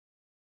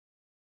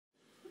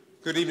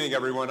Good evening,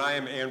 everyone. I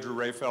am Andrew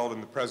Rayfeld,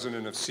 and the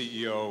President and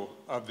CEO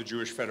of the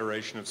Jewish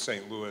Federation of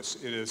St. Louis.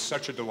 It is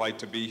such a delight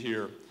to be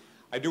here.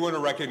 I do want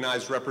to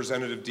recognize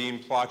Representative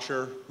Dean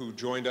Plocher, who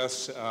joined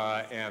us,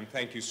 and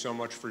thank you so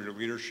much for your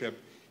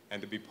leadership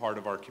and to be part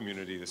of our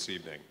community this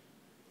evening.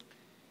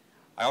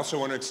 I also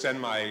want to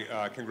extend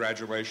my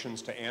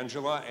congratulations to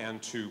Angela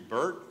and to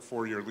Bert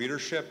for your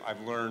leadership. I've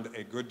learned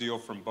a good deal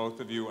from both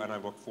of you, and I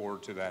look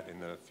forward to that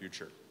in the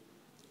future.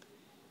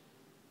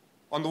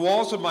 On the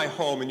walls of my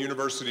home in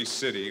University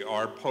City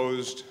are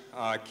posed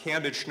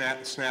candid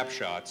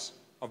snapshots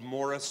of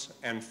Morris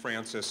and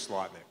Frances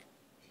Slotnick,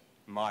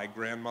 my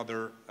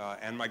grandmother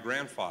and my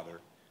grandfather,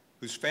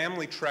 whose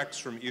family treks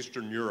from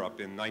Eastern Europe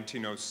in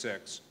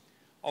 1906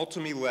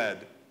 ultimately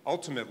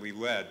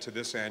led to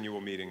this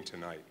annual meeting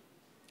tonight.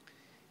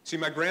 See,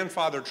 my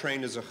grandfather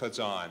trained as a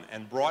chazan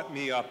and brought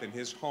me up in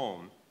his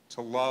home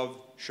to love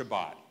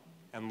Shabbat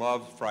and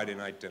love Friday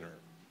night dinner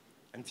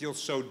and feel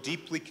so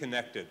deeply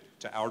connected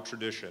to our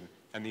tradition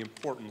and the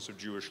importance of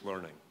Jewish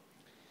learning.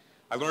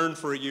 I learned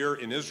for a year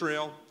in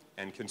Israel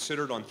and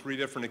considered on 3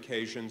 different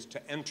occasions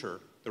to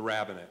enter the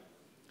rabbinate.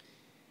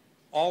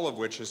 All of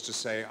which is to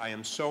say, I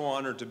am so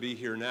honored to be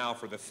here now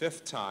for the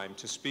 5th time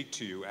to speak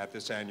to you at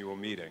this annual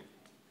meeting.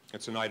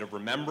 It's a night of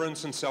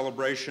remembrance and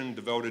celebration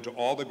devoted to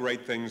all the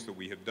great things that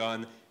we have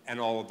done and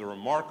all of the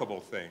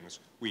remarkable things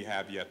we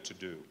have yet to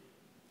do.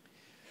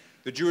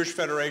 The Jewish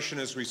Federation,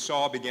 as we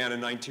saw, began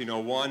in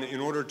 1901 in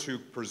order to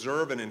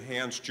preserve and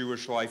enhance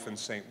Jewish life in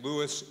St.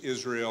 Louis,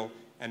 Israel,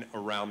 and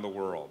around the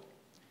world.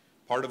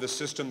 Part of the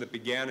system that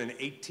began in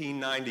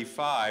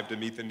 1895 to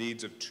meet the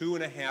needs of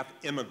 2.5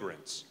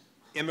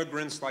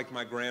 immigrants like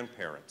my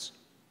grandparents.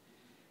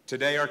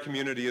 Today, our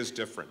community is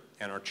different,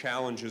 and our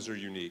challenges are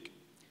unique.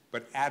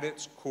 But at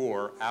its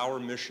core, our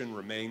mission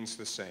remains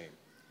the same.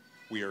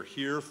 We are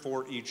here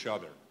for each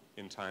other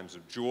in times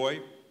of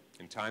joy,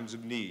 in times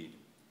of need,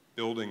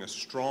 building a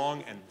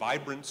strong and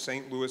vibrant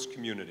St. Louis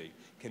community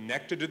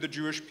connected to the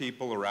Jewish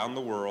people around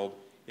the world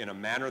in a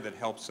manner that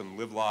helps them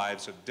live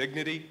lives of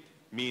dignity,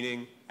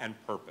 meaning, and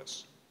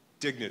purpose.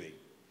 Dignity,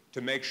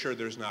 to make sure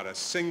there's not a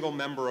single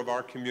member of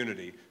our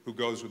community who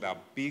goes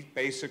without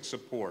basic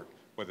support,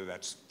 whether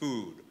that's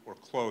food or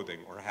clothing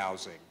or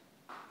housing.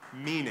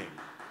 Meaning,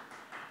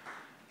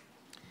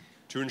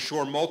 to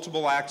ensure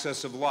multiple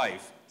access of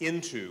life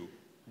into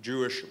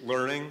Jewish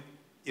learning,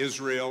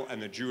 Israel,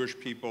 and the Jewish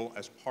people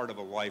as part of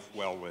a life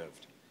well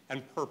lived.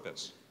 And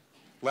purpose,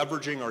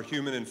 leveraging our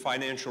human and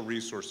financial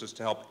resources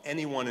to help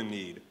anyone in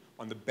need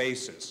on the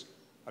basis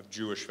of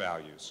Jewish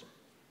values.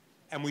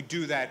 And we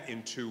do that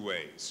in 2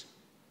 ways.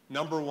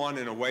 Number one,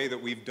 in a way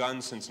that we've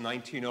done since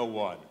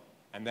 1901,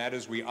 and that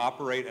is we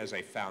operate as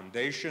a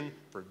foundation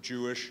for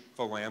Jewish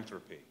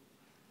philanthropy.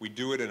 We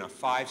do it in a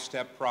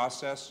 5-step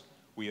process.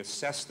 We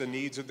assess the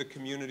needs of the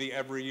community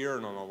every year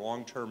and on a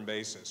long-term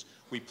basis.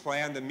 We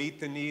plan to meet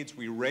the needs.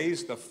 We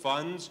raise the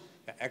funds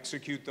to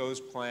execute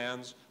those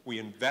plans. We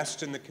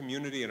invest in the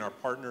community and our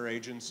partner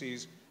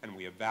agencies, and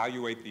we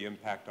evaluate the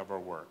impact of our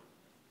work.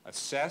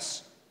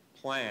 Assess,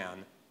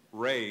 plan,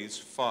 raise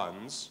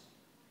funds,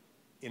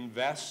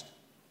 invest,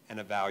 and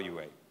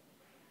evaluate.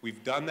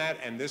 We've done that,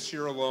 and this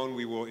year alone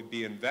we will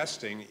be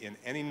investing in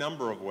any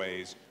number of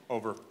ways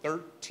over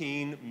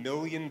 $13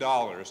 million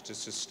to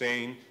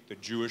sustain the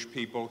Jewish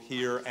people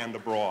here and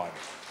abroad.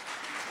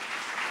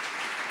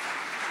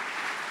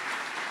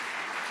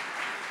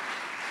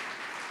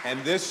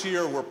 And this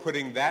year we're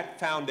putting that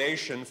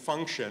foundation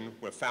function,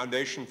 with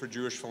Foundation for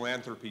Jewish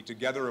Philanthropy,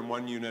 together in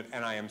one unit,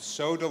 and I am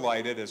so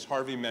delighted, as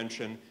Harvey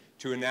mentioned,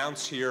 to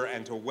announce here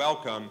and to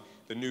welcome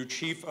the new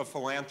Chief of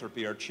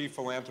Philanthropy, our Chief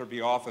Philanthropy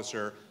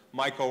Officer,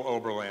 Michael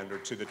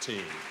Oberlander, to the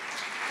team.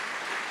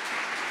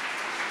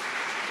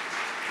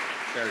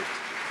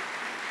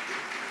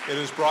 It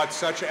has brought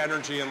such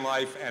energy and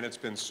life, and it's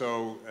been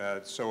so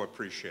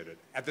appreciated.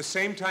 At the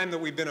same time that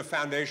we've been a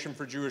Foundation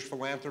for Jewish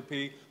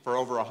Philanthropy for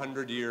over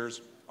 100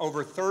 years,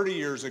 over 30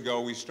 years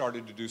ago, we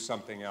started to do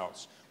something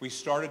else. We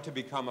started to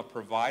become a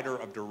provider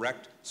of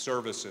direct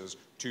services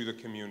to the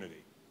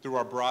community through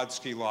our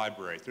Brodsky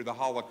Library, through the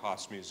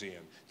Holocaust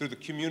Museum, through the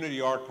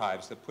community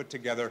archives that put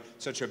together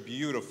such a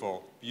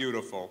beautiful,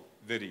 beautiful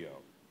video.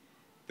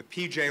 The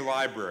PJ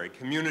Library,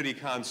 Community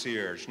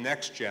Concierge,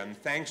 NextGen,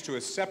 thanks to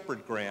a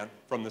separate grant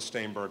from the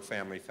Steinberg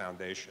Family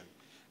Foundation.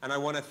 And I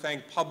want to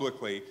thank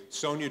publicly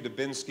Sonia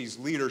Dubinsky's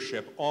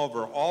leadership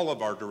over all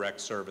of our direct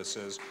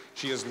services.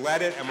 She has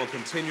led it and will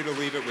continue to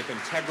lead it with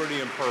integrity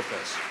and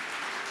purpose.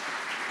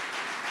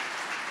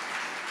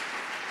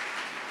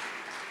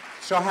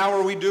 So how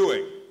are we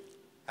doing?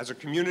 As a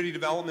community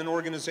development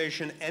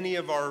organization, any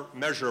of our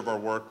measure of our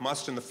work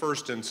must in the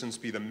first instance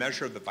be the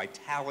measure of the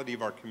vitality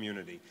of our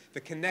community,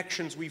 the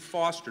connections we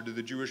foster to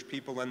the Jewish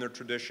people and their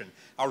tradition,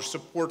 our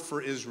support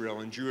for Israel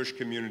and Jewish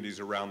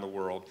communities around the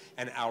world,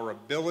 and our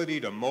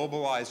ability to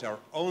mobilize our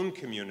own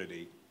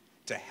community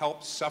to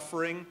help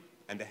suffering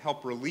and to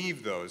help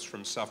relieve those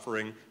from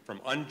suffering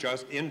from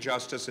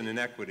injustice and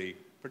inequity,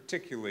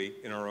 particularly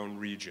in our own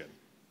region.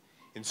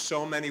 In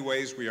so many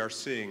ways, we are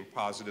seeing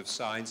positive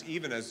signs,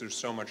 even as there's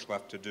so much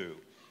left to do.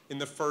 in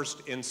the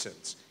first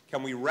instance?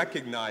 Can we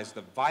recognize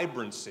the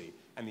vibrancy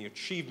and the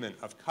achievement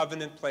of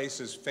Covenant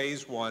Places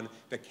Phase 1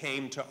 that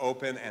came to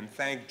open, and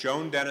thank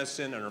Joan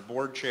Dennison and her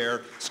board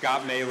chair,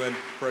 Scott Malin,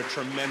 for a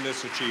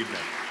tremendous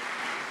achievement.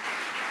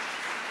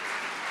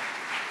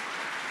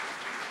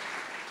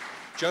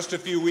 Just a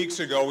few weeks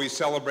ago, we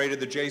celebrated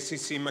the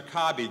JCC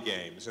Maccabi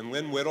Games, and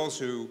Lynn Whittles,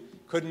 who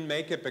couldn't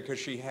make it because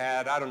she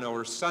had, I don't know,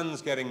 her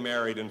son's getting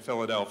married in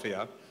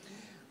Philadelphia,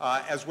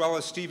 as well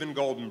as Stephen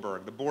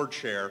Goldenberg, the board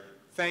chair.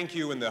 Thank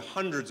you and the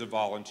hundreds of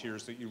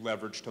volunteers that you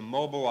leveraged to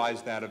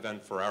mobilize that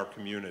event for our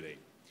community.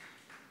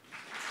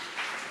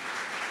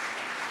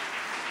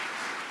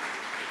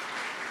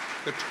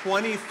 The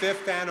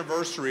 25th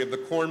anniversary of the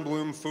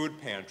Kornblum Food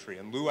Pantry,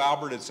 and Lou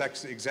Albert, its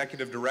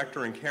executive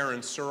director, and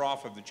Karen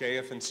Suroff of the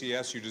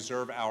JF&CS, you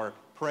deserve our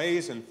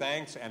praise and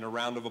thanks and a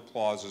round of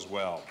applause as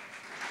well.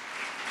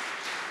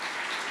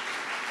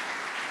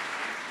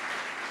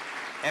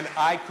 And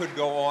I could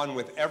go on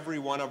with every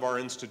one of our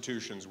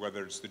institutions,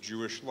 whether it's the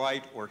Jewish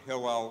Light or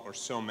Hillel or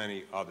so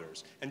many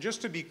others. And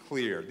just to be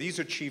clear, these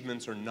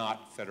achievements are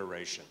not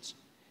federations.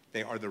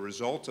 They are the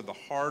result of the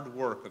hard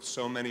work of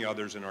so many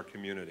others in our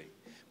community.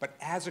 But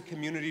as a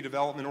community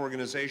development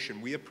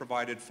organization, we have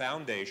provided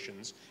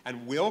foundations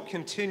and will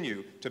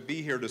continue to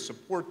be here to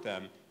support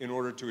them in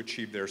order to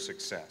achieve their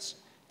success.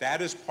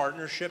 That is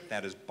partnership,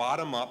 that is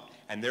bottom up,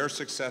 and their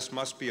success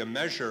must be a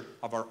measure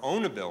of our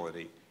own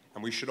ability,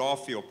 and we should all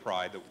feel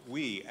pride that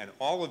we and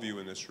all of you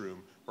in this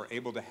room were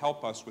able to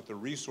help us with the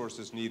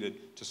resources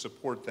needed to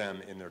support them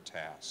in their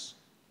tasks.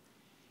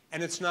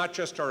 And it's not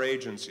just our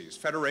agencies.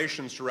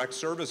 Federation's direct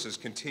services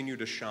continue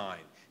to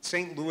shine.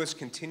 St. Louis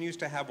continues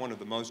to have one of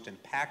the most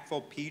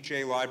impactful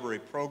PJ Library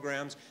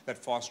programs that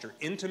foster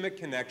intimate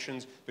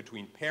connections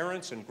between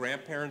parents and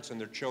grandparents and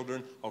their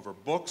children over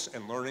books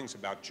and learnings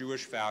about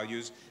Jewish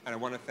values. And I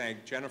want to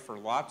thank Jennifer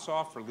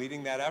Lotzoff for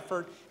leading that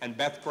effort, and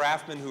Beth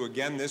Grafman, who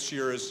again this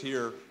year is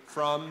here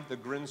from the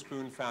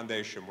Grinspoon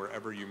Foundation,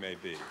 wherever you may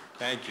be.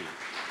 Thank you.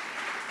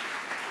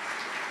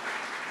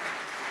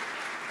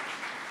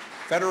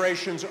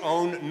 Federation's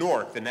own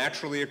North, the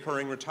naturally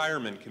occurring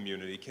retirement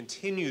community,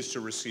 continues to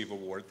receive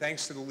award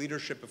thanks to the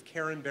leadership of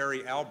Karen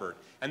Barry Albert.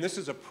 And this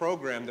is a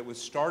program that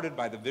was started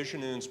by the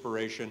vision and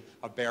inspiration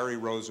of Barry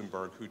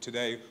Rosenberg, who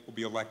today will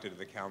be elected to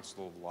the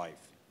Council of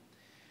Life.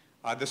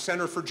 The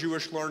Center for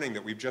Jewish Learning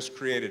that we've just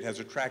created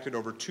has attracted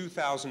over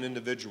 2,000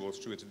 individuals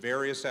to its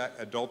various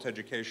adult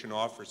education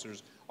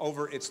officers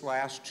over its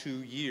last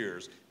 2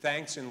 years,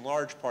 thanks in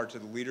large part to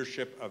the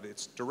leadership of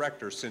its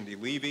director, Cindy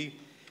Levy.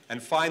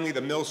 And finally,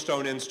 the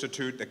Millstone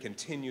Institute that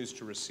continues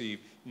to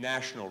receive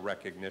national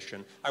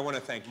recognition. I want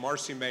to thank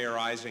Marcy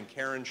Mayer-Eisen,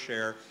 Karen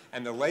Scher,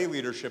 and the lay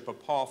leadership of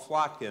Paul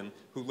Flotkin,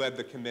 who led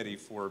the committee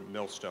for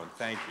Millstone.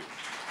 Thank you.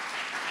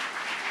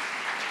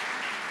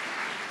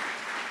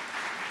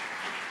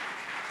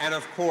 And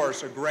of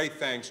course, a great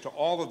thanks to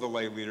all of the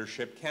lay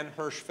leadership, Ken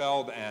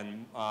Hirschfeld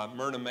and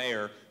Myrna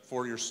Mayer,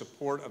 for your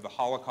support of the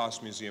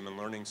Holocaust Museum and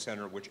Learning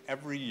Center, which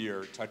every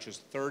year touches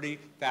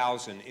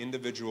 30,000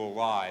 individual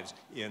lives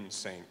in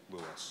St.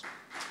 Louis.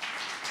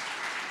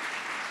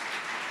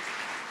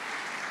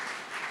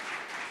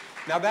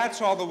 Now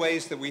that's all the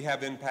ways that we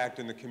have impact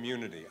in the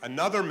community.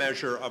 Another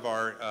measure of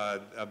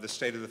the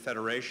state of the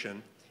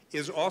Federation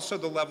is also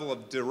the level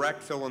of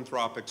direct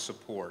philanthropic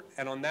support.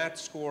 And on that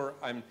score,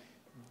 I'm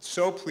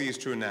so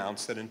pleased to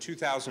announce that in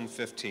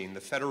 2015, the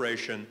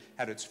Federation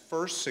had its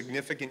first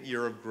significant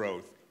year of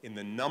growth in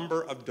the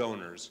number of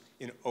donors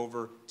in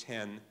over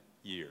 10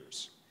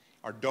 years.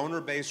 Our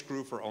donor base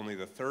grew for only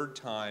the third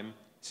time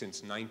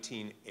since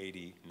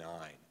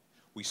 1989.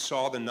 We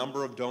saw the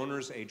number of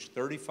donors aged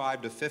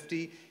 35 to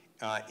 50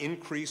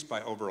 increase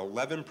by over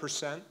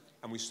 11%,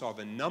 and we saw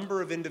the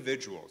number of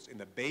individuals in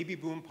the baby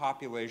boom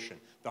population,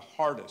 the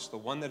hardest, the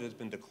one that has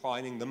been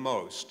declining the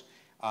most,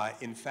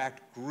 in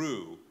fact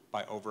grew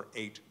by over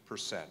 8%.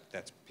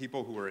 That's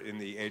people who are in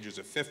the ages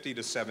of 50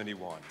 to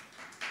 71.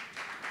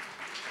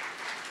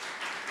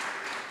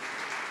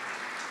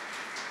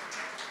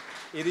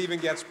 It even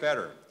gets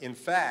better. In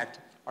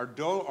fact, our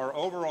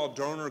overall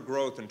donor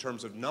growth in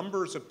terms of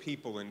numbers of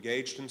people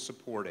engaged in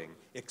supporting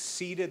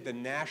exceeded the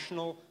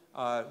national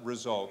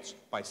results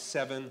by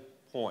 7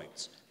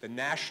 points. The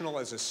national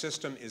as a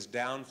system is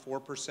down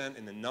 4%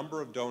 in the number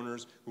of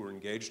donors who are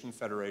engaged in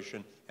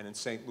Federation, and in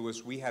St.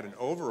 Louis we had an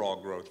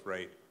overall growth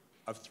rate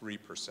of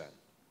 3%.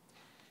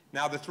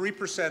 Now the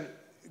 3%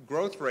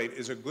 growth rate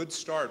is a good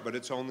start, but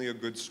it's only a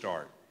good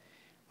start.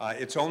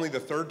 It's only the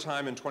third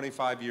time in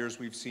 25 years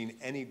we've seen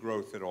any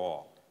growth at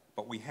all,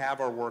 but we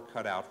have our work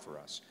cut out for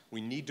us.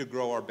 We need to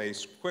grow our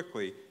base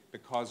quickly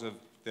because of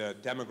the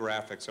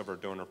demographics of our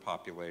donor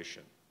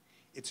population.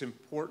 It's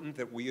important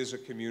that we as a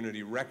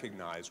community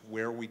recognize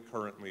where we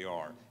currently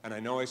are. And I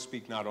know I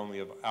speak not only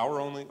of our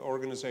own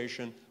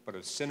organization, but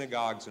of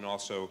synagogues and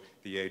also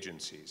the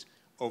agencies.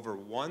 Over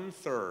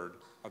 1/3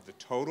 of the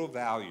total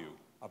value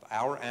of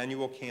our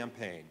annual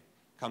campaign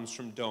comes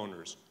from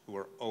donors who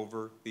are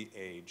over the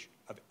age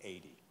of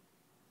 80.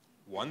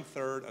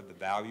 1/3 of the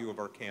value of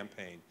our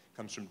campaign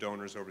comes from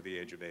donors over the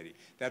age of 80.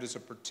 That is a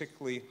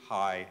particularly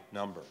high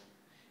number.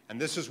 And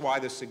this is why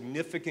the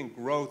significant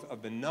growth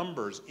of the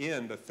numbers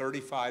in the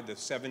 35 to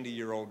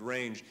 70-year-old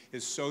range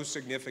is so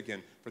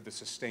significant for the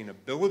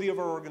sustainability of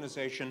our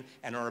organization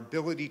and our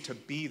ability to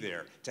be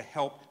there to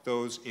help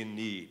those in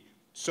need.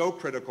 So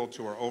critical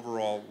to our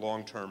overall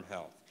long-term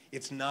health.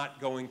 It's not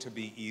going to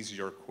be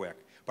easy or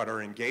quick, but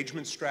our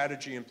engagement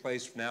strategy in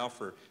place now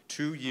for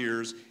 2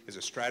 years is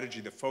a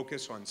strategy to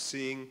focus on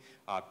seeing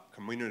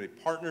community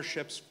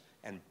partnerships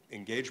and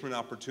engagement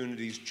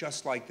opportunities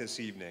just like this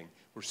evening.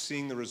 We're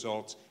seeing the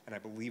results, and I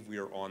believe we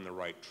are on the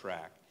right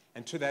track.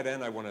 And to that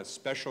end, I want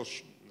to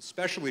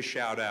especially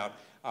shout out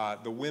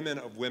the Women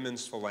of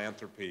Women's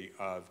Philanthropy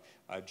of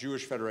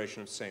Jewish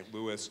Federation of St.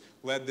 Louis,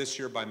 led this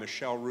year by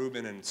Michelle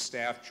Rubin and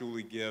staff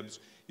Julie Gibbs.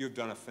 You've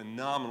done a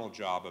phenomenal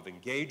job of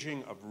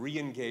engaging, of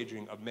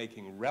re-engaging, of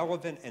making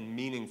relevant and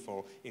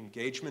meaningful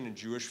engagement in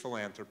Jewish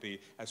philanthropy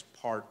as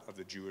part of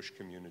the Jewish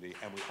community,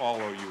 and we all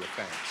owe you a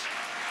thanks.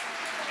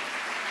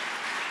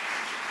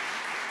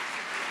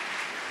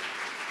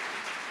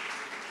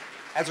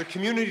 As a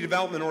community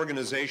development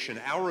organization,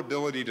 our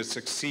ability to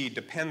succeed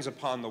depends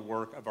upon the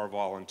work of our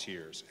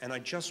volunteers. And I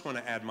just want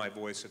to add my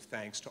voice of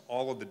thanks to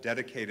all of the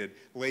dedicated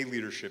lay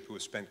leadership who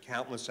have spent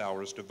countless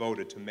hours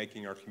devoted to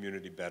making our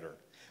community better.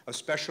 A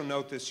special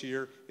note this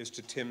year is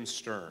to Tim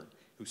Stern,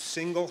 who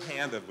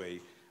single-handedly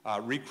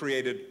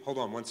recreated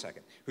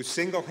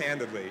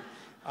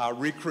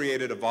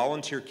a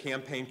volunteer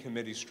campaign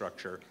committee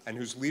structure and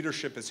whose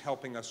leadership is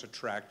helping us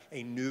attract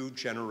a new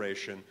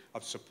generation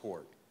of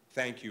support.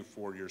 Thank you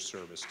for your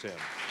service, Tim.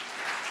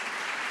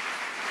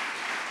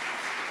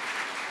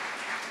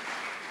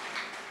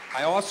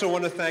 I also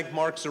want to thank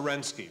Mark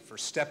Zarensky for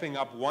stepping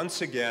up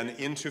once again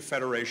into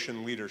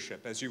Federation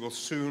leadership, as you will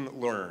soon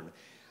learn.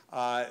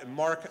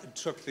 Mark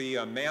took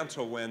the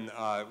mantle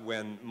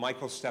when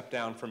Michael stepped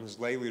down from his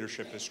lay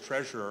leadership as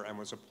treasurer and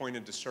was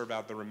appointed to serve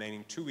out the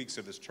remaining 2 weeks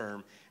of his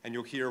term, and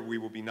you'll hear we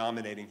will be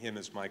nominating him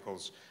as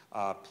Michael's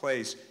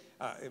place.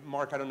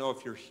 Mark, I don't know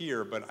if you're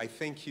here, but I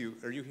think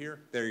are you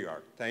here? There you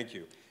are, thank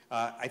you.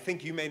 I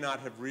think you may not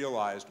have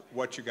realized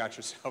what you got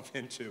yourself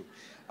into,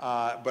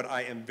 but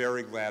I am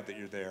very glad that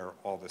you're there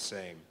all the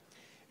same.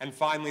 And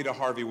finally to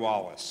Harvey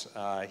Wallace.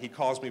 He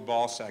calls me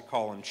boss, I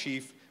call him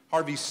chief.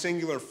 Harvey's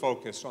singular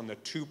focus on the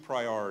 2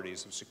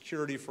 priorities of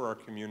security for our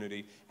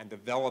community and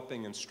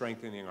developing and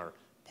strengthening our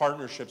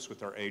partnerships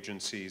with our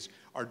agencies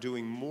are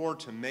doing more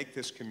to make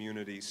this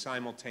community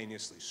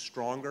simultaneously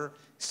stronger,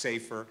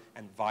 safer,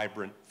 and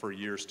vibrant for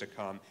years to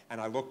come.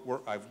 And I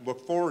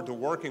look forward to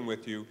working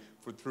with you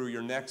through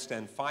your next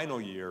and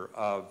final year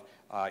of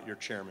your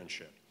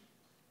chairmanship.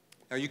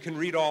 Now, you can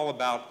read all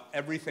about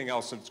everything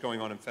else that's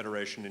going on in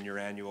Federation in your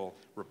annual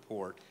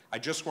report. I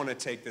just want to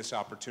take this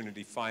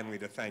opportunity finally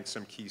to thank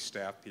some key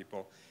staff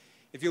people.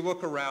 If you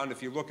look around,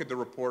 if you look at the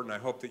report, and I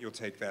hope that you'll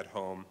take that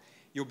home,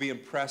 you'll be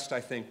impressed, I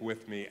think,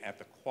 with me at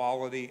the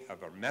quality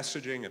of our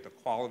messaging, at the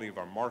quality of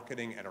our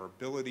marketing, and our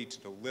ability to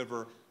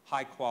deliver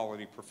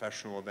high-quality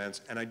professional events.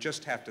 And I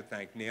just have to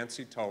thank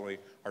Nancy Tully,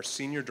 our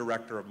Senior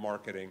Director of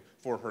Marketing,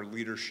 for her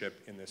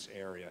leadership in this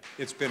area.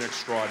 It's been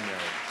extraordinary.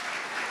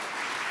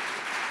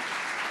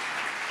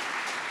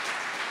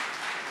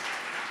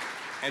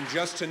 And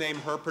just to name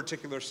her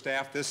particular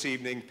staff this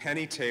evening,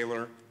 Penny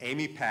Taylor,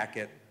 Amy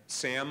Packett,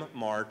 Sam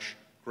March,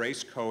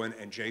 Grace Cohen,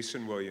 and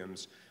Jason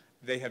Williams,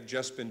 they have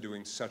just been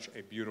doing such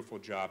a beautiful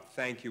job.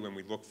 Thank you, and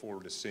we look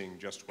forward to seeing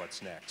just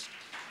what's next.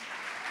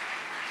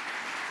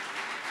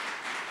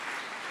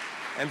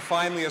 And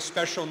finally, a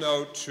special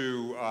note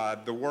to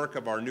the work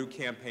of our new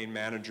campaign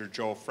manager,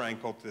 Joel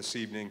Frankel, this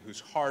evening, whose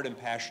hard and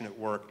passionate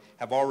work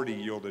have already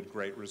yielded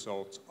great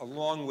results,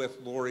 along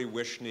with Lori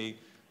Wishney,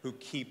 who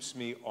keeps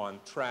me on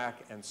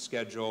track and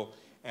schedule.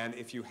 And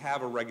if you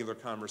have a regular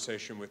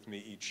conversation with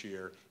me each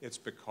year, it's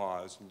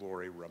because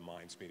Lori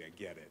reminds me to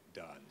get it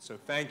done. So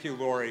thank you,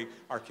 Lori.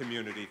 Our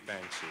community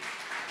thanks you.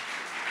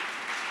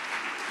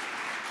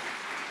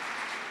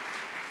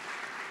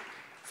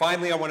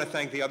 Finally, I want to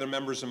thank the other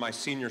members of my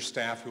senior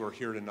staff who are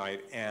here tonight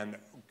and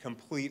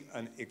complete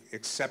an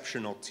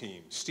exceptional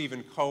team.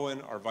 Stephen Cohen,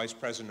 our Vice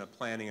President of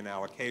Planning and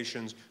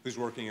Allocations, who's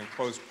working in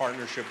close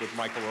partnership with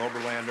Michael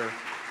Oberlander.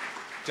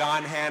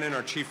 Don Hannon,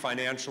 our Chief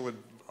Financial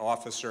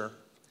Officer,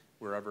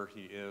 wherever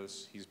he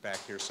is, he's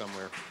back here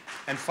somewhere.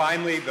 And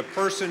finally, the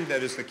person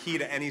that is the key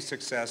to any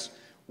success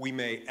we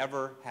may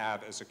ever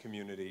have as a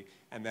community,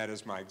 and that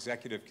is my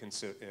executive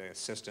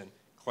assistant,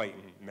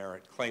 Clayton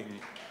Merritt. Clayton,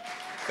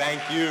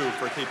 thank you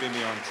for keeping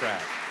me on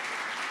track.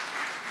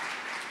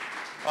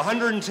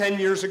 110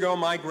 years ago,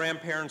 my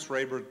grandparents were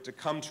able to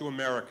come to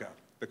America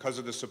because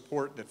of the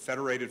support that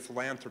federated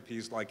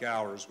philanthropies like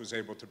ours was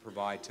able to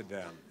provide to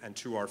them and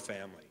to our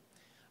family.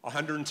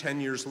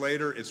 110 years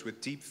later, it's with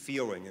deep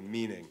feeling and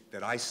meaning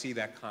that I see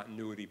that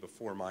continuity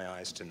before my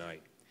eyes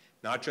tonight.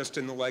 Not just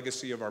in the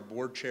legacy of our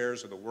board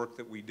chairs or the work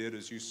that we did,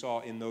 as you saw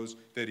in those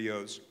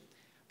videos,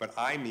 but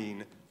I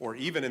mean, or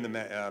even in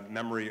the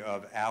memory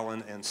of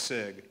Alan and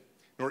Sig,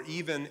 nor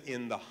even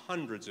in the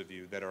hundreds of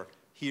you that are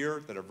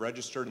here that have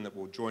registered and that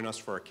will join us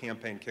for our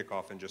campaign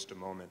kickoff in just a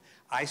moment.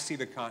 I see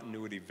the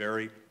continuity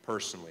very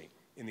personally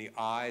in the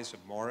eyes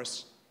of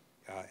Morris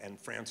and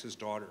France's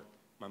daughter,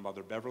 my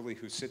mother Beverly,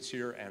 who sits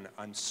here, and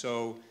I'm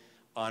so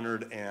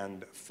honored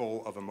and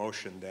full of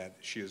emotion that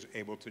she is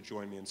able to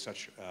join me in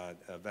such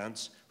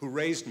events, who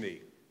raised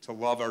me to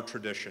love our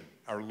tradition,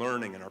 our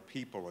learning, and our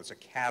people as a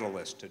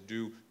catalyst to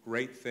do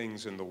great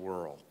things in the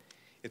world.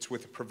 It's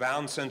with a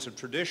profound sense of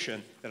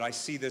tradition that I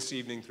see this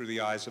evening through the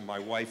eyes of my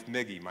wife,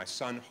 Miggy, my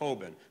son,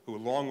 Hoban, who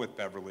along with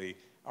Beverly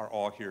are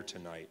all here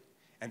tonight,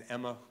 and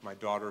Emma, my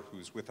daughter,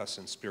 who's with us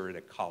in spirit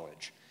at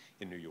college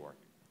in New York.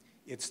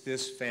 It's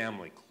this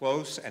family,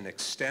 close and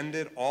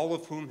extended, all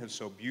of whom have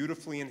so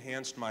beautifully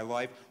enhanced my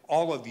life,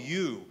 all of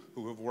you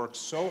who have worked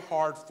so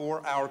hard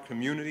for our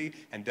community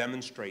and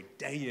demonstrate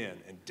day in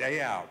and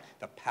day out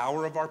the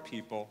power of our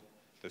people,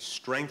 the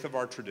strength of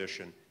our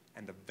tradition,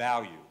 and the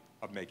value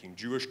of making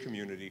Jewish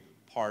community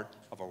part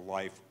of a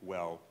life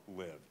well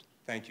lived.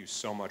 Thank you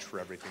so much for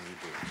everything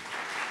you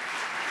do.